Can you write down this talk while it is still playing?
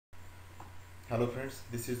Hello friends,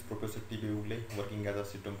 this is Professor T.B. Ugale, working as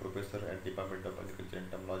assistant professor at Department of Agriculture and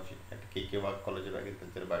Technology at KK College of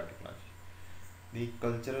Agriculture and Biotechnology. The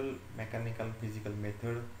cultural, mechanical, physical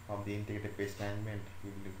method of the integrated pest management,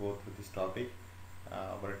 we will go through this topic.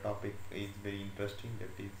 Our topic is very interesting,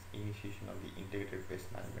 that is initiation of the integrated pest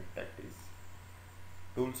management practice.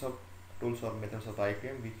 Tools of Tools or methods of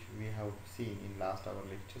IPM, which we have seen in last our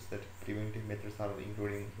lectures, that preventive methods are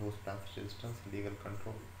including host plant resistance, legal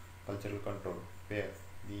control, cultural control, where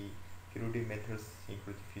the curative methods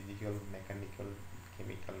include physical, mechanical,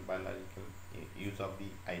 chemical, biological use of the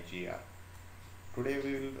IGR. Today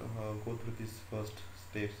we will go through this first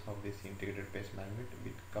steps of this integrated pest management,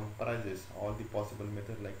 which comprises all the possible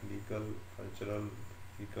methods like legal, cultural,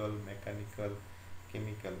 physical, mechanical,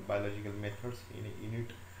 chemical, biological methods in a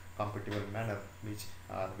unit compatible manner, which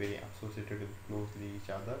are very associated closely each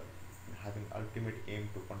other, having ultimate aim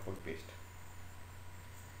to control pest.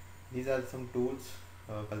 These are some tools,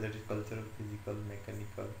 cultural, physical,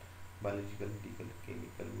 mechanical, biological, legal,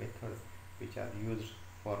 chemical method, which are used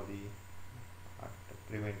for the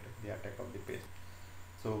prevent the attack of the pest.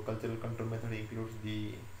 So cultural control method includes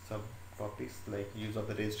the subtopics like use of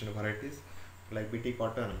the resistant varieties like BT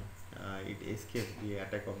cotton. It escapes the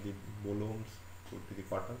attack of the bollworms to the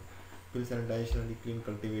cotton. Field sanitation and the clean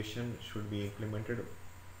cultivation should be implemented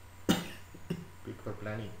for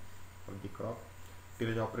planning of the crop.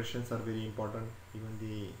 Tillage operations are very important. Even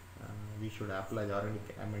the we should apply the organic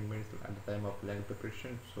amendments at the time of land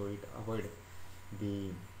preparation, so it avoid the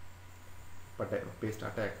pest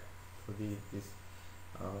attack. So this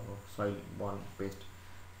soil borne pest.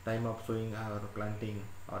 Time of sowing or planting,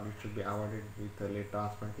 or it should be avoided with late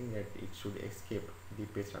transplanting, that it should escape the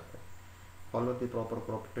pest attack. Follow the proper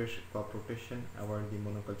crop rotation, avoid the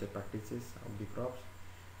monoculture practices of the crops.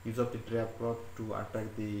 Use of the trap crop to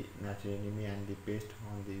attack the natural enemy and the pest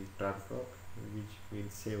on the trap crop, which will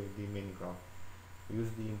save the main crop. Use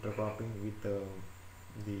the intercropping with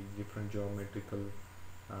the different geometry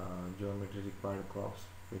required crops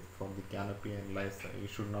from the canopy and lights. You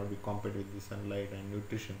should not be compared with the sunlight and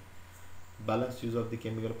nutrition. Balanced use of the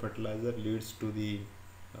chemical fertilizer leads to the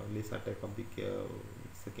less attack of the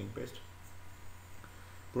second pest.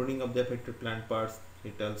 Pruning of the affected plant parts,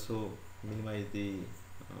 it also minimize the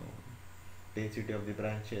uh, density of the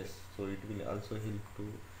branches, so it will also help to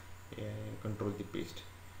control the pest.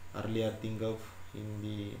 Earlier think of in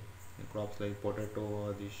the crops like potato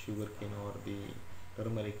or the sugarcane or the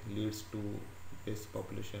turmeric leads to pest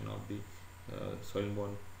population of the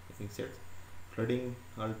soil-borne insects. Flooding,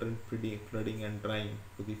 alternate flooding and drying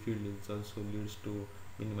to the field is also leads to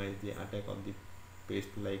minimize the attack of the pest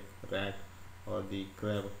like rat or the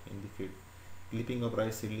crab in the field. Clipping of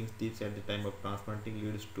rice seedlings tips at the time of transplanting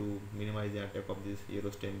leads to minimize the attack of this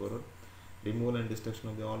aerostem borer. Removal and destruction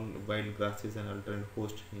of the all wild grasses and alternate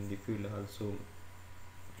host in the field also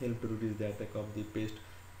help to reduce the attack of the pest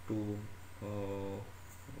to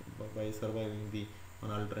by surviving the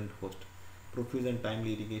alternate host. Profuse and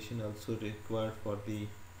timely irrigation also required for the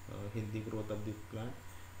healthy growth of the plant,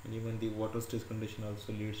 and even the water stress condition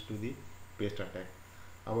also leads to the pest attack.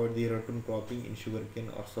 Avoid the ratoon cropping in sugarcane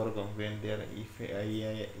or sorghum when there if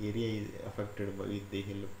area is affected with the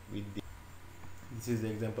help with the. This is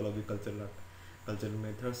the example of the cultural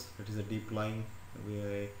methods. That is a deep line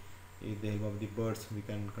where with the help of the birds we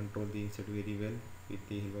can control the insect very well. With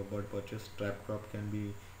the help of bird perches, trap crop can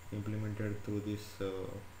be implemented through this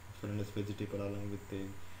solanous vegetable along with the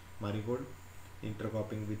marigold.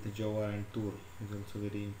 Intercropping with jawar and tur is also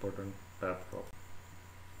very important trap crop.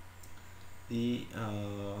 The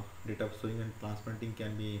date of sowing and transplanting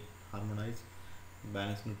can be harmonized.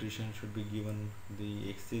 Balanced nutrition should be given. The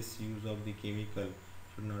excess use of the chemical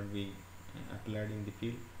should not be applied in the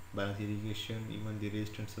field. Balanced irrigation, even the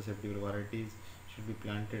resistant susceptible varieties should be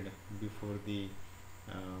planted before the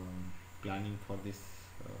planning for this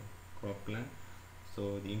crop plan.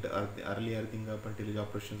 So the early earthing up and tillage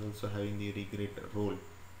operations also having the great role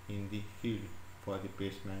in the field for the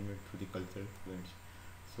pest management through the cultural events.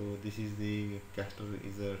 So this is the castor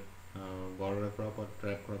is a border crop or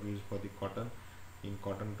trap crop used for the cotton. In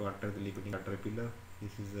cotton to attract the leafing caterpillar.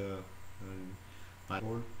 This is a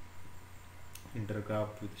marigold.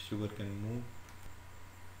 Intercrop with sugar can move.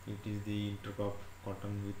 It is the intercrop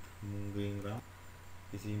cotton with green gram.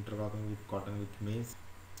 This is intercropping with cotton with maize.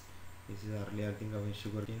 This is earlier thing of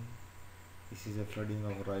sugarcane. This is a flooding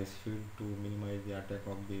of rice field to minimize the attack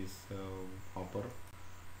of this hopper.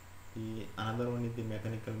 The another one is the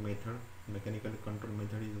mechanical method. Mechanical control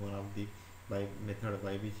method is one of the method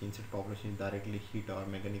by which insect population is directly hit or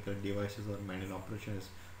mechanical devices or manual operations.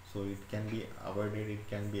 So it can be avoided, it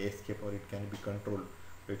can be escaped, or it can be controlled,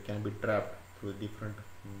 or it can be trapped through different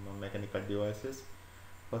mechanical devices.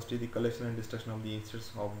 First is the collection and destruction of the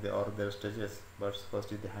insects of the or their stages. But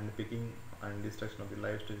first is the hand picking and destruction of the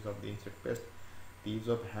life stages of the insect pest. The use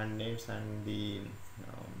of hand nets and the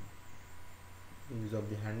use of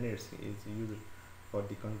the hand nets is used for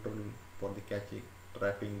the control, for the catching,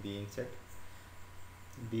 trapping the insect.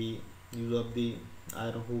 The use of the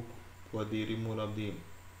iron hook for the removal of the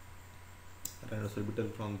rhinoceros beetle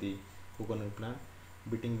from the coconut plant.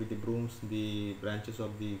 Beating with the brooms the branches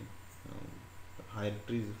of the higher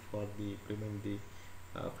trees for the prevent the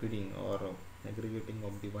feeding or aggregating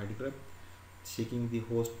of the white grub. Shaking the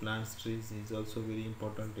host plants trees is also very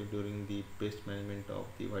important during the pest management of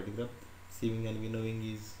the white grub. Sieving and winnowing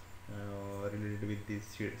is related with the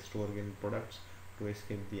store grain products to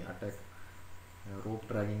escape the attack. Rope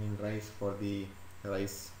dragging in rice for the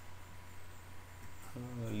rice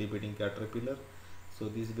liberating caterpillar. So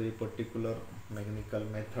these very particular mechanical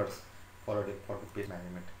methods followed for the pest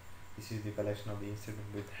management. This is the collection of the insect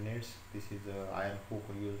with nets. This is iron hook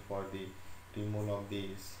used for the removal of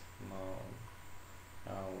these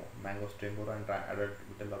mango strangora and adult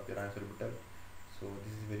beetle of the rhinoceros beetle. So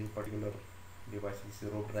this is very particular device. This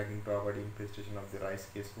is rope dragging to avoid infestation of the rice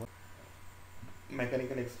case one.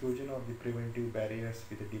 Mechanical exclusion of the preventive barriers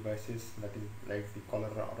with the devices, that is like the collar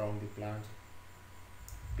around the plants,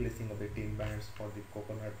 placing of the tin bands for the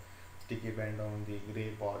coconut, sticky band on the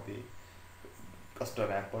grape or the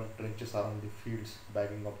custard apple, trenches around the fields,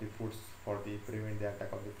 bagging of the fruits for the prevent the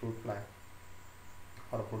attack of the fruit fly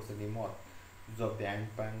or fruits in the moth, use of the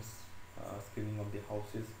ant pans, screening of the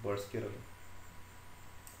houses, bird squirrel.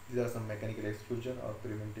 These are some mechanical exclusion or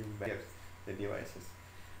preventive barriers, the devices.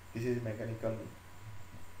 This is mechanical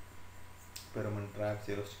pheromone trap,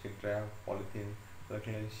 zero sticky trap, polythene,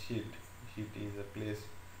 circular sheet. Sheet is a place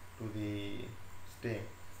to the stem.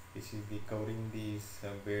 This is the covering these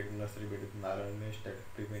bed, nursery bed with nylon mesh that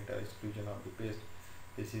prevent exclusion of the pest.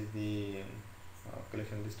 This is the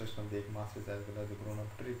collection and destruction of the egg masses as well as the grown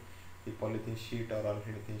up tree. The polythene sheet or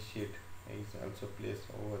polyethylene sheet is also placed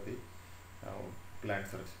over the plant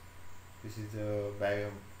surface. This is a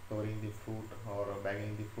bag covering the fruit or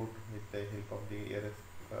bagging the fruit with the help of the air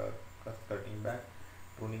cutting bag,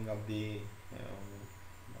 pruning of the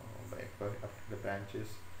after the branches,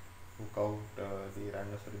 hook out the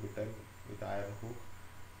rhinoceros beetle with iron hook,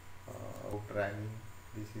 hook dragging.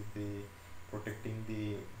 This is the protecting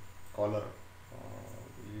the collar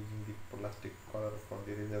using the plastic collar for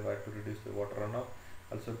the reservoir to reduce the water runoff.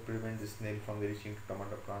 Also prevent the snail from reaching to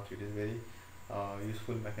tomato plants. It is very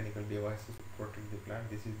useful mechanical devices to protect the plant.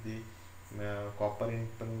 This is the copper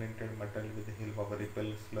impregnated material with the help of a repel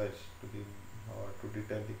sludge to the to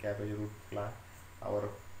deter the cabbage root fly. Our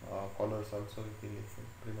collars also will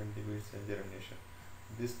prevent the weeds and germination.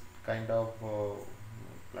 This kind of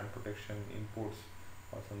plant protection inputs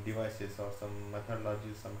or some devices or some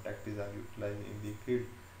methodologies, some tactics are utilized in the field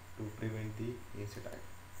to prevent the insect attack.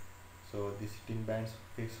 So these tin bands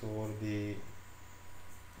fix over the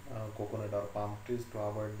coconut or palm trees to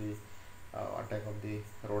avoid the attack of the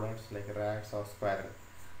rodents like rats or squirrel.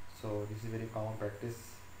 So this is very common practice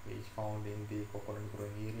which found in the coconut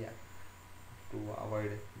growing area to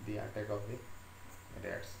avoid the attack of the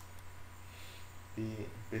rats. The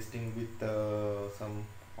pasting with some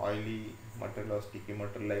oily material or sticky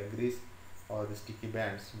material like grease or the sticky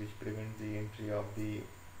bands which prevent the entry of the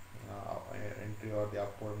entry or the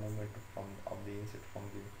upward movement from of the insect from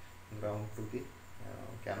the ground to the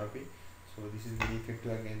canopy. So this is very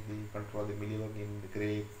effective against the control of the mealybug in the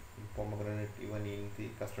grape, in pomegranate, even in the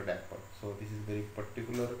custard apple. So this is very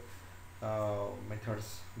particular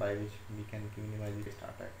methods by which we can minimize the pest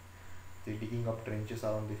attack. The digging of trenches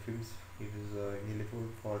around the fields, it is helpful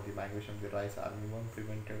for the migration of the rice armyworm,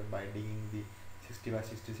 prevented by digging the 60 by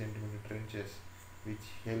 60 centimeter trenches, which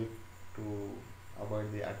help to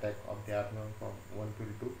avoid the attack of the armyworm from one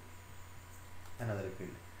field to another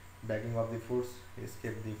field. Bagging of the fruits,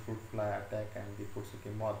 escape the fruit fly attack and the fruit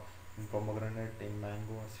sucking moth in pomegranate, in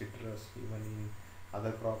mango, citrus, even in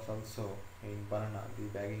other crops also. In banana, the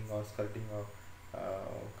bagging or skirting of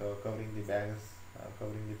covering the bags,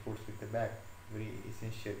 covering the fruits with the bag, very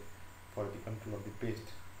essential for the control of the pest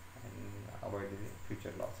and avoid the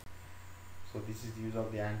future loss. So this is the use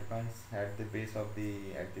of the ant pans at the base of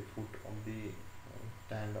the at the foot of the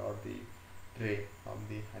stand or the tray of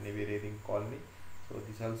the honeybee rearing colony. So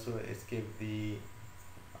this also escape the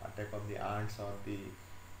attack of the ants or the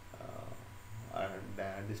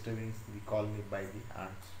disturbing the colony by the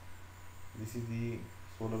ants. This is the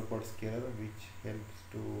solar bird scarer which helps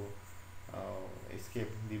to escape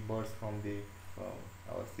the birds from the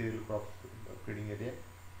our cereal crops feeding area.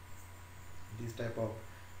 This type of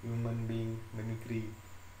Human being mimicry,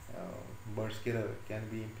 bird scarer can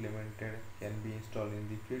be implemented, can be installed in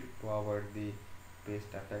the field to avoid the pest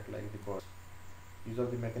attack like the birds. Use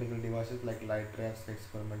of the mechanical devices like light traps,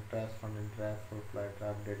 experiment traps, fountain trap, fruit fly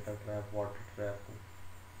trap, delta trap, water trap,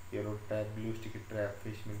 yellow trap, blue sticky trap,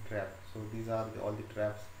 fish meal trap. So these are all the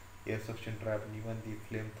traps, air suction trap, and even the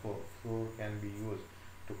flamethrower can be used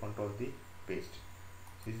to control the pest.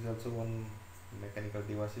 This is also one mechanical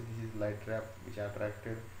device. This is light trap which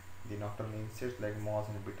attracted the nocturnal insects like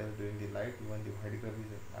moths and beetles during the light. Even the white grub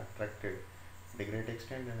is attracted to a great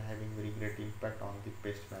extent and having very great impact on the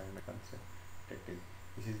pest management concept.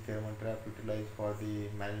 This is pheromone trap utilized for the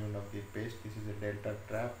management of the pest. This is a delta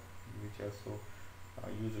trap which also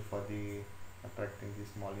used for the attracting the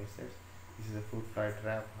small insects. This is a fruit fly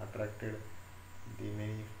trap attracted the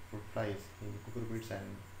many fruit flies in the cucurbits and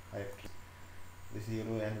higher trees. This is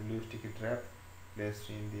yellow and blue sticky trap placed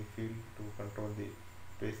in the field to control the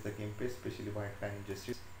pest, the game pest, especially white fly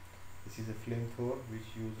injustice. This is a flamethrower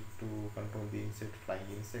which used to control the flying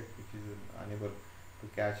insect which is unable to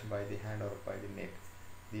catch by the hand or by the net.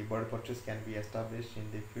 The bird perches can be established in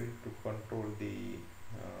the field to control the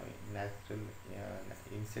natural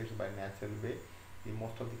insects by natural way. The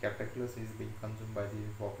most of the caterpillars is being consumed by the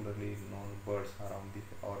popularly known birds around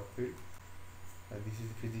our field. This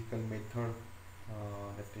is physical method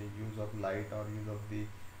that the use of light or use of the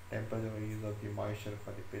temperature or use of the moisture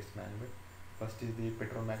for the pest management. First is the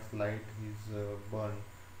petromax light is burned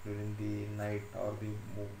during the night or the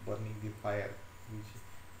burning the fire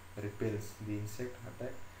which repels the insect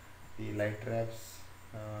attack. The light traps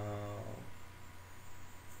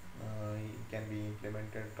can be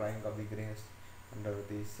implemented, drying of the grains under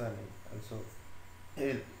the sun also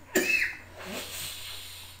help.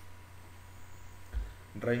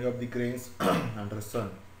 Drying of the grains under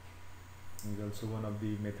sun is also one of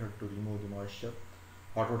the method to remove the moisture.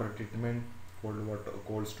 Hot water treatment,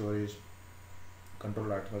 cold storage,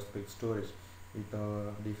 control atmospheric storage with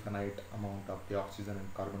a definite amount of the oxygen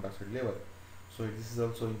and carbon dioxide level. So this is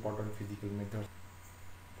also important physical method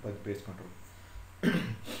for the pest control.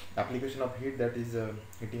 Application of heat, that is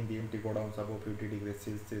heating the empty godowns above 50 degrees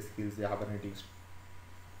Celsius kills the hibernating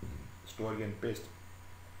Storegan pest.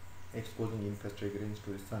 Exposing infested grains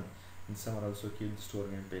to the sun in summer also kills the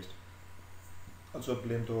Storegan pest. Also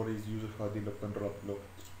flamethrower is used for the control of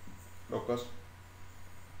locust.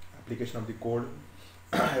 Application of the cold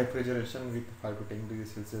refrigeration with 5 to 10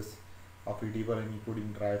 degrees Celsius of edible and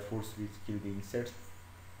including dry foods which kill the insects.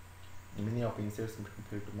 Many of insects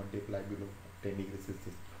fail to multiply below 10 degrees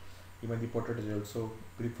Celsius. Even the potatoes is also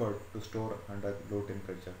preferred to store under low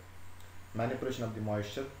temperature. Manipulation of the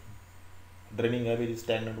moisture, draining away the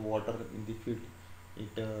stagnant water in the field.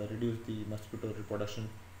 It reduces the mosquito reproduction.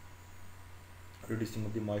 Reducing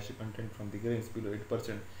of the moisture content from the grains below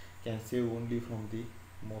 8% can save only from the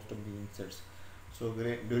most of the insects. So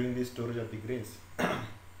during the storage of the grains,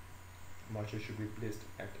 moisture should be placed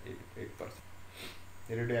at 8%.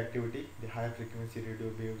 The radioactivity, the higher frequency radio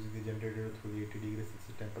waves is generated through the 80 degrees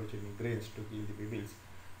Celsius temperature in grains to kill the beetles.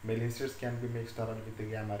 Male insects can be mixed sterile with the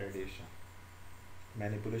gamma radiation.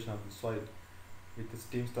 Manipulation of the soil, with the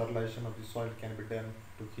steam sterilization of the soil can be done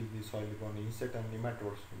to kill the soil-borne insect and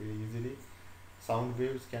nematodes very easily. Sound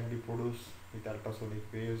waves can be produced with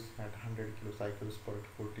ultrasonic waves at 100 kilocycles per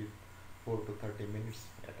 44 to 30 minutes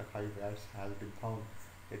at a high watts has been found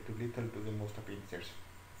to lethal to the most of insects.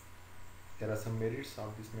 There are some merits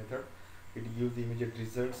of this method. It gives the immediate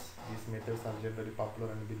results. These methods are generally popular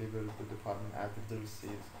and believable to the farmer as results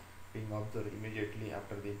is being observed immediately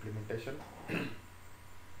after the implementation.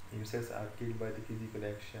 Insects are killed by the physical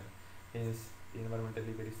action, hence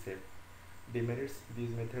environmentally very safe. Demerits, these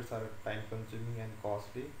methods are time consuming and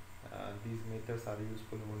costly. These methods are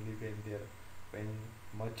useful only when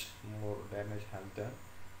much more damage has done.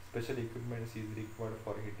 Special equipment is required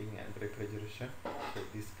for heating and refrigeration, so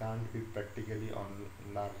this can't be practically on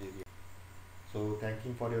large area. So thank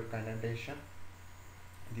you for your kind attention.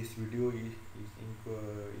 This video is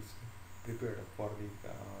prepared for the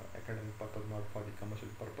academic purpose, not for the commercial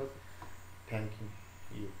purpose. Thank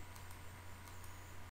you.